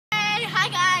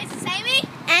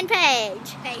and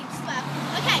Paige. Okay,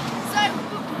 so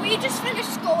we just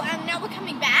finished school and now we're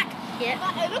coming back. Yep.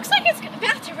 But it looks like it's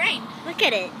about to rain. Look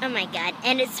at it. Oh my god.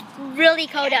 And it's really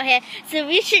cold out here, so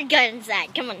we should go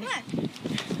inside. Come on. Come on.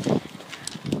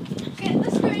 Get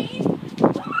the screen.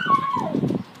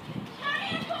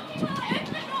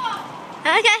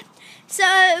 Okay. So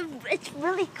it's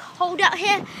really cold out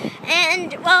here,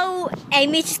 and well,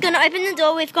 Amy's just gonna open the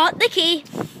door. We've got the key.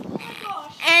 Oh my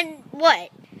gosh. And what?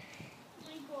 Oh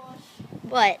my gosh.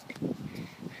 What?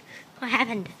 What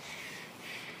happened?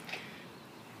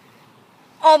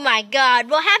 Oh my god,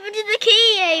 what happened to the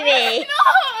key, Amy? No!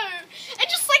 It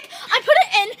just like, I put it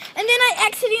in and then I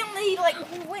accidentally like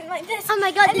went like this. Oh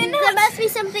my god, and then there must be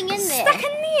something in there. Stuck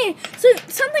in there. So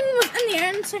something was in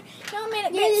there and so now I made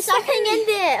it Yeah, get there's stuck something in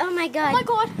there. Oh my Oh god. my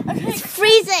god. Okay. It's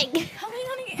freezing. How are we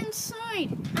gonna get inside?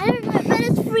 I don't know, but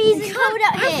it's freezing cold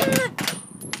out here.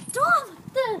 Stop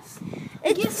this.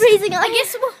 It's freezing out I here.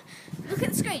 guess we'll look at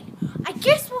the screen. I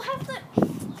guess we'll have to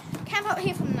camp out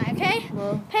here for the night, okay?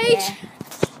 Well, Paige. yeah.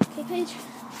 Okay, Paige.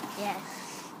 Yeah.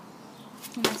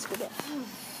 Nice with it.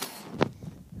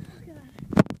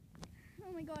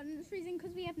 Oh my god, and it's freezing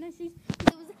because we have no shoes.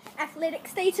 It was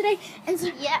athletics day today, and so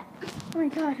Yeah. oh my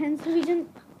god, and so we didn't.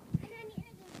 I need to go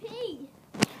pee.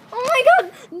 Oh my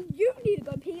god, you need to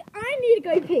go pee. I need to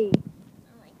go pee. Oh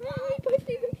my god. We both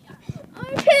need to pee.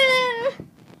 Okay.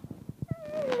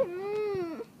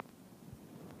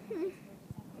 Go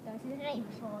to the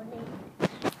neighbor's for me.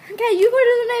 Okay, you go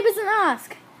to the neighbors and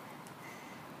ask.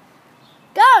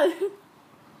 Go.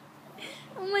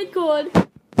 Oh my god.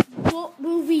 What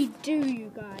will we do,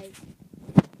 you guys?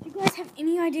 Do you guys have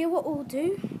any idea what we'll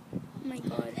do? Oh my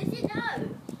god. Did you know?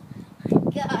 Oh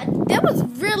my god. That was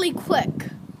really quick.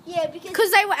 Yeah, because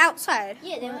Because they were outside.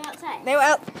 yeah, they were outside. They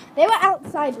were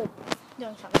outside like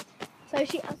doing something. So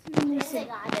she asked me In to the sit.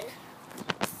 garden.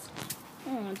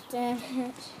 Oh damn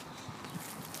it.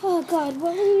 Oh god,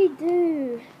 what will we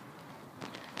do?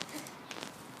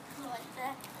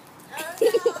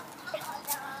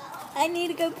 I need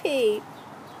to go pee.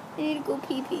 I need to go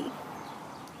pee pee.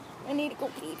 I need to go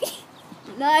pee pee.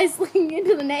 Nice looking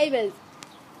into the neighbors.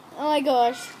 Oh my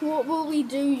gosh, what will we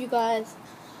do, you guys?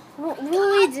 What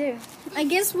will we do? I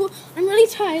guess I'm really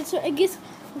tired, so I guess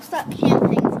we'll start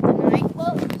camping for the night.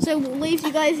 Well, so we'll leave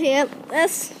you guys here.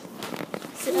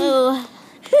 So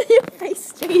your face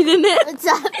straight in it. What's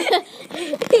up?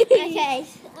 Okay.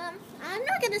 I'm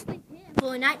not gonna sleep here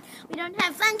for a night. We don't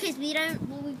have fun because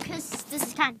because this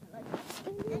is kind of like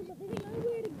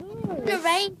the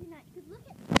rain tonight. Cause look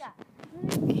at that.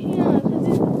 Yeah,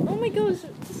 oh my gosh,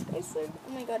 this guy's so.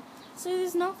 Oh my god. So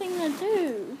there's nothing to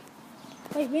do.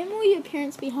 Wait, when will your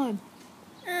parents be home?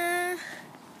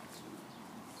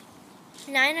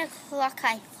 9 o'clock,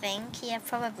 I think. Yeah,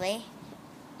 probably.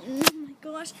 Oh my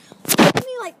gosh.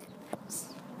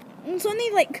 It's only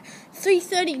like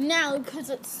 3:30 now because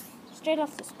it's straight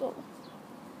off the school.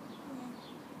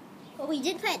 Well, we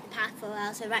did play at the park for a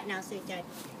while, so right now it's 3:30.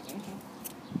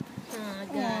 Oh Oh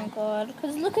god. my god,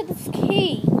 because look at this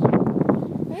key.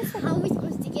 How are we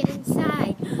supposed to get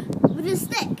inside? With a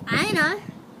stick. I know.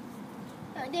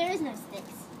 Oh, there is no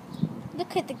sticks.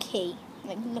 Look at the key.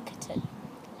 Like, look at it.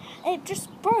 It just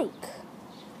broke.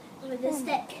 With a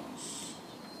stick.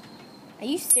 Are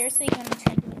you seriously going to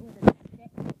try to do it with a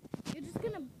stick? You're just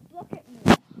going to block it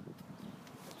more.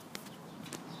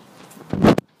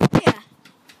 Yeah.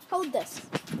 Hold this.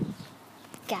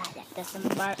 God, that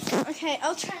doesn't work. Okay,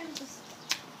 I'll try and just...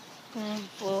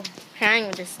 Well, trying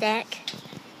with a stick.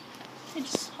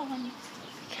 Just hold on.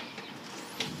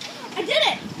 I did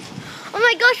it! Oh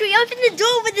my gosh, we opened the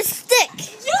door with a stick.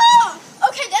 Yeah!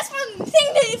 Okay, that's one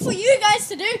thing for you guys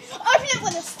to do. Open it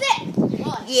with a stick.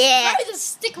 Oh, Yeah. throw the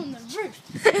stick on the roof.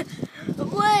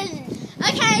 One.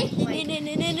 Okay.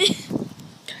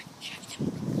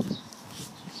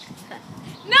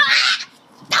 No!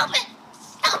 Stop it!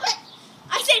 Stop it!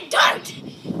 I said don't!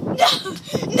 No!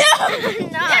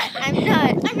 No!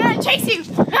 I'm gonna chase you.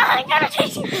 I'm gonna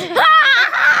chase you.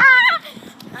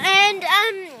 And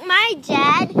my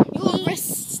dad, You're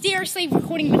seriously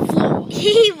recording the floor.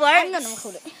 he works. I'm gonna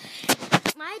record it.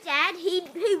 My dad, he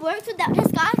works without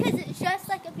his car because it's just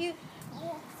like a few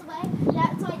walks away.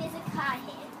 That's why there's a car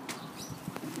here.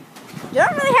 You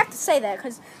don't really have to say that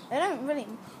because they don't really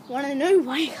want to know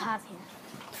why you car's here.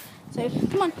 So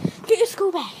come on, get your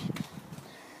school bag.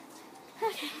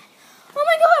 Okay. Oh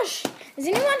my gosh! Is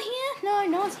anyone here?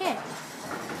 No one's here.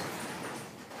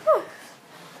 Whew.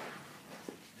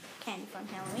 Candy from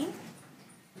Halloween.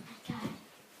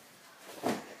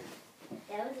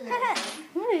 That was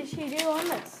What did she do on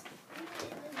this?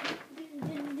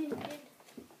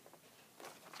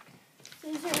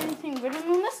 Is there anything written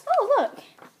on this?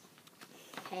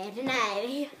 Paige and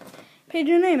Amy. Paige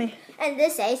and Amy. And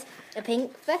this says a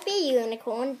pink fluffy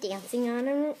unicorn dancing on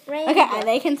a rainbow. Okay,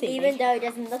 they can see even me. though it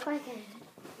doesn't look like it.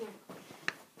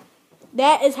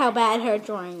 That is how bad her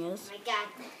drawing is. Oh my god,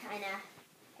 I know.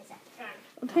 It's a drawing.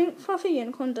 A pink fluffy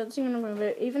unicorn dancing on a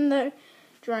rainbow, even though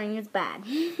drawing is bad.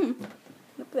 Look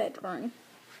at that drawing.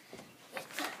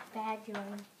 Bad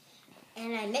drawing.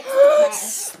 And I mixed it.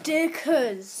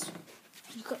 Stickers.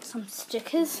 You got some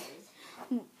stickers?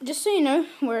 Just so you know,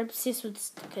 we're obsessed with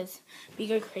stickers. We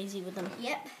go crazy with them.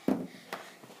 Yep.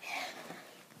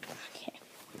 Okay.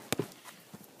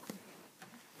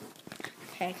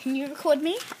 Okay, can you record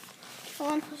me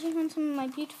while I'm pushing on some of my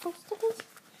beautiful stickers?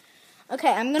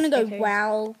 Okay, I'm gonna go Stickers.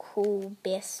 wow, cool,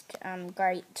 best,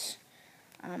 great,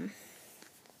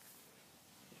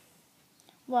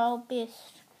 well,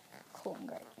 best, cool, and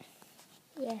great.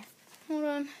 Yeah. Hold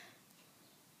on.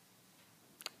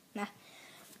 Nah.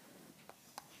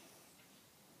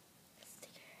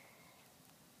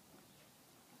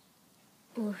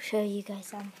 We'll show you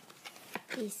guys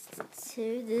these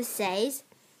two. This says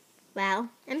wow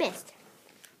and best.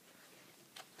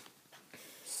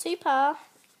 Super.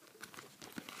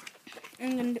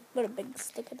 I'm gonna put a big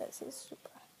sticker that says super.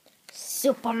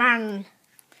 Superman.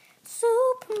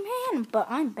 Superman, but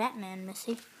I'm Batman,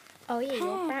 Missy. Oh yeah,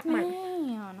 you're Batman.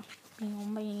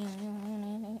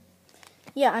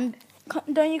 Yeah, I'm.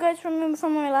 Don't you guys remember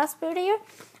from my last video?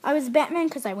 I was Batman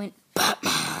because I went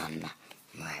Batman.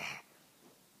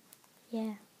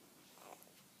 Yeah.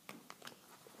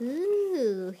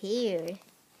 Ooh, hair.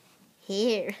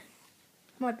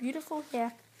 My beautiful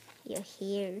hair. Your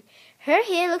hair. Her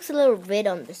hair looks a little red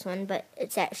on this one, but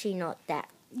it's actually not that.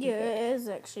 Yeah, it is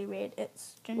actually red.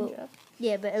 It's ginger. Well,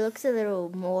 yeah, but it looks a little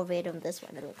more red on this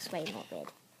one. It looks way more red.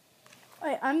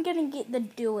 Wait, I'm gonna get the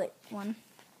do it one.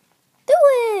 Do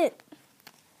it!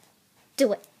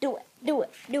 Do it, do it, do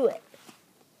it, do it.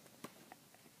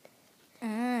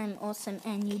 I'm awesome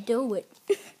and you do it.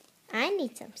 I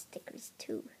need some stickers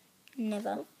too.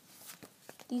 Never.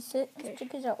 These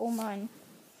stickers are all mine.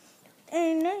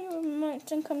 And now you might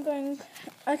think I'm going...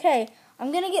 Okay,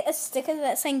 I'm gonna get a sticker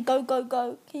that's saying go, go,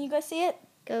 go. Can you guys see it?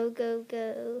 Go, go,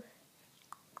 go.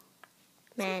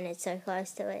 Man, it's so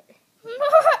close to it.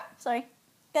 Sorry.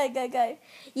 Go, go, go.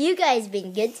 You guys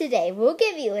been good today. We'll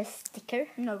give you a sticker.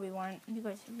 No, we won't. You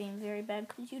guys have been very bad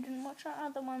because you didn't watch our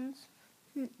other ones.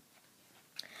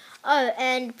 Oh,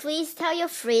 and please tell your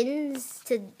friends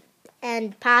to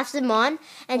and pass them on,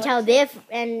 and What? tell their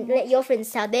and let your friends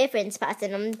tell their friends pass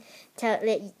them on.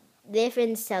 Let their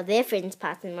friends tell their friends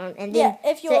pass them on, and then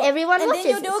if you're, so everyone and watches.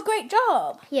 then you'll do a great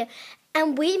job. Yeah,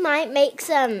 and we might make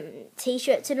some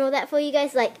T-shirts and all that for you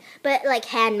guys, but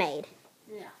handmade.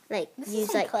 Yeah. Like This is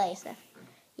use some like clay. stuff.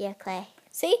 Yeah, clay.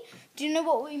 See? Do you know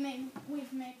what we made?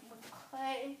 We've made with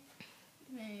clay.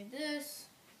 We made this.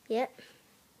 Yep.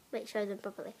 Wait, show them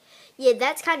properly. Yeah,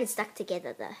 that's kind of stuck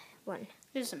together. The one.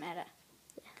 It doesn't matter.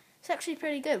 It's actually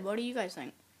pretty good. What do you guys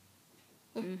think?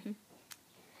 Yeah. Mm-hmm.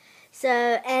 So,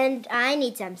 and I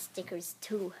need some stickers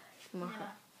too.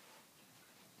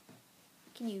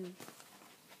 Can you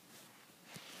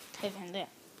take him there?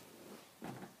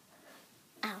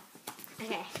 Ow.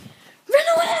 Okay. Run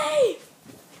away!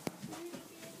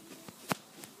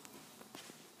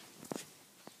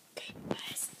 Okay,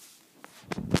 guys.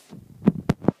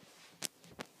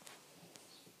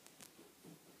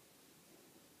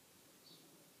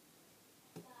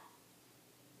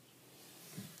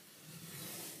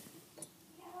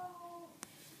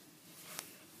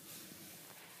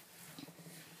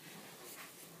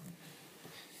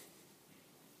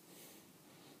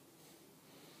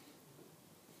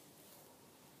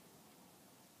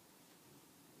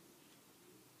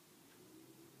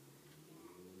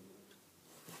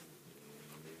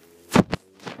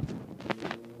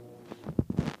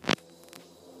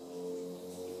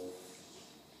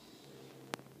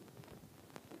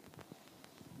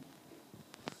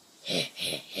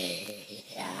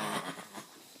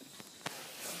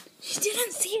 She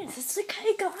didn't see us. It's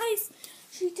okay, guys.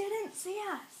 She didn't see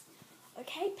us.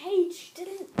 Okay, Paige, she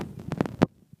didn't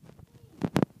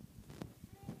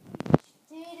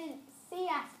see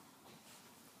us.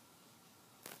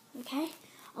 Okay?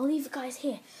 I'll leave you guys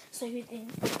here so then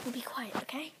we'll be quiet,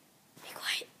 okay? Be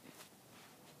quiet.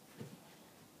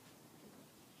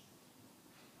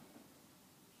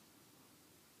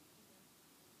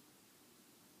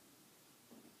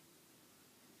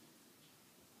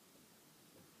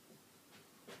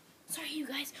 Sorry, you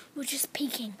guys. We're just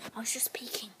peeking. I was just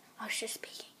peeking.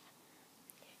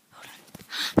 Hold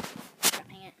on.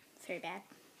 Dropping it. It's very bad.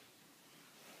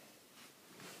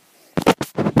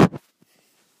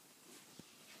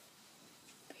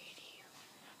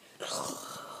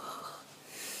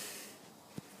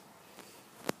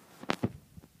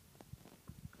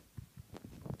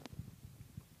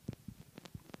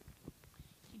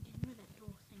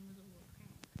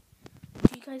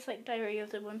 guys like Diary of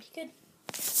the Wimpy Kid?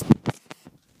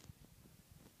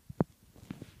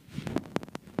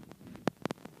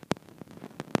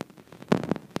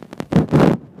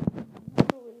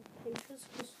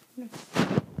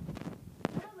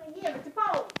 Over here with the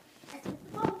pole. That's with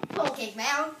the pole cake,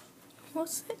 man.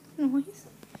 What's that noise?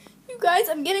 You guys,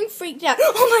 I'm getting freaked out.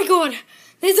 Oh my god!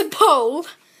 There's a pole.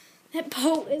 That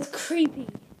pole is creepy.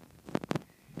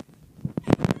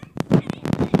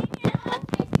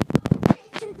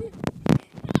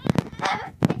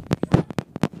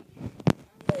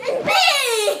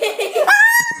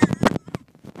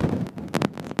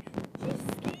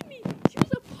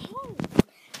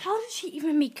 How did she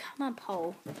even become a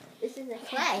pole? This is a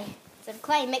clay. Some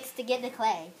clay mixed together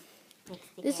clay.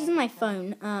 This is my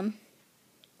phone. I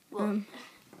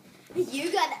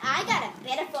got a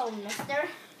better phone, mister.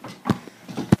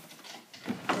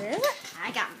 Really?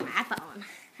 I got my phone.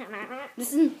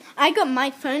 I got my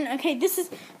phone. Okay, this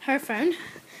is her phone.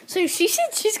 So she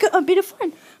said she's got a better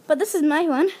phone. But this is my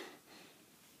one.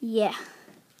 Yeah.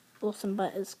 Awesome,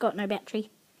 but it's got no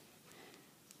battery.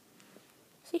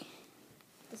 See?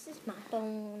 This is my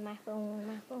phone, my phone,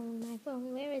 my phone, my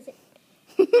phone. Where is it?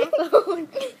 My phone.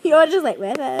 You're just like,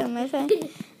 where's my phone?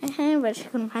 But she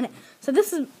couldn't find it. So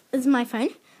this is my phone.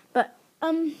 But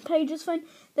Paige's phone,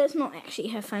 that's not actually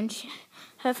her phone.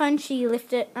 Her phone, she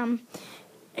left it,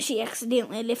 she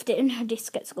accidentally left it in her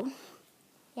desk at school.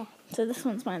 Yeah. So this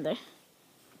one's mine though.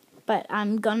 But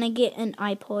I'm gonna get an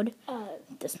iPod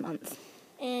this month.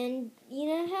 And you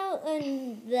know how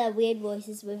on the Weird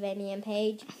Voices with Annie and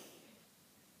Paige,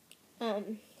 it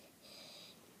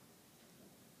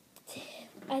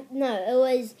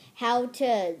was how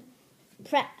to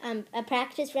a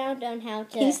practice round on how to.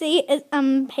 Can you see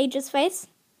Paige's face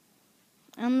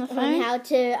on the phone? On how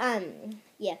to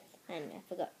yeah, I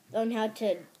forgot on how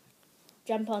to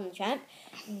jump on the tramp.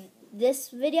 This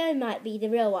video might be the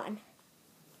real one.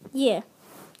 Yeah.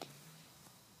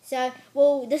 So,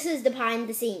 well, this is the behind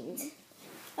the scenes.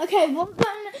 Okay, we're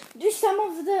gonna do some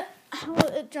of the how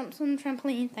it jumps on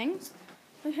trampoline things.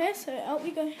 Okay, so out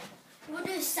we go. We'll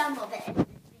do some of it.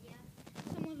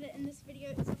 Some of it in this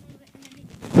video, some of it in the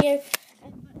next video.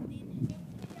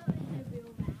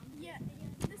 Yeah,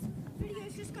 this video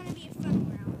is just gonna be a fun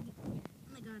round.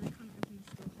 Oh my god, I can't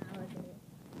open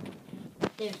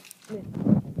this door. Dude.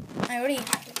 I already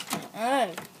have it.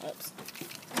 Oh, oops.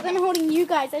 I'm holding you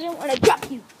guys. I don't want to drop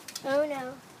you. Oh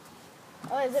no.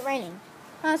 Oh, is it raining?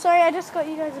 Sorry, I just got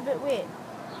you guys a bit wet.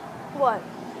 What?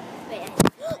 Wait.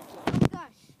 Oh my gosh.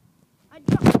 I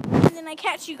dropped you and then I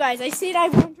catch you guys. I said I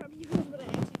won't drop you guys, but I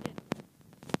actually did.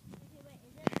 Okay, wait,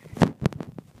 is it?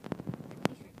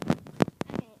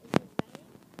 Okay, is it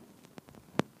raining?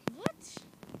 What?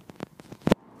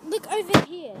 Look over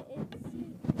here.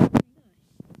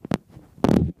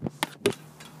 It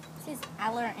says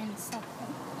Aller and something.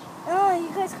 Oh, you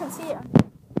guys can't see it.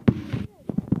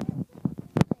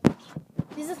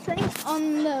 There's a thing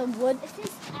on the wood. It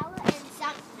says Ella and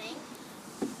something.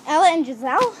 Ella and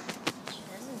Giselle? It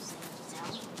doesn't say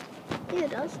Giselle. Yeah, it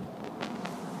does.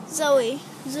 Zoe.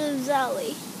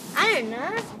 Zoe. I don't know. I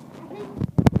think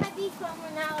it might be from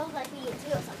when I was like E2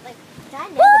 or something. I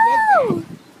never did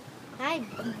that. I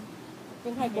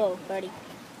think I did. Whoa, birdie.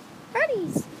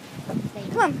 Birdies. Thank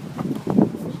Come on.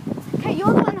 Okay,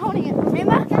 you're the one holding it,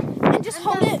 remember? And just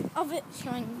hold it of it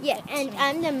showing. Yeah, and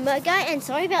I'm the mud guy, and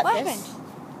sorry about What this. happened?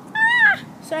 Ah!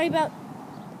 Sorry about.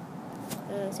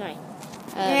 Sorry.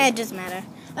 Yeah, it doesn't matter.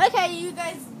 Okay, you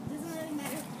guys, doesn't really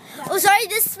matter. Oh, sorry,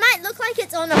 this might look like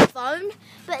it's on a phone,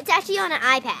 but it's actually on an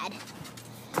iPad.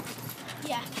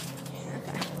 Yeah.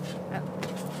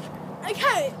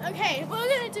 Okay, what we're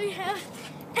gonna do here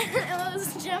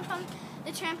is jump on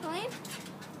the trampoline.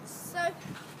 So,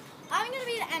 I'm gonna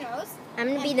be the animals. I'm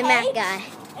going to be and the math Paige guy.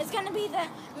 It's gonna be the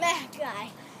math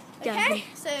guy. Okay,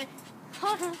 so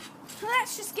hold on.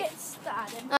 Let's just get started.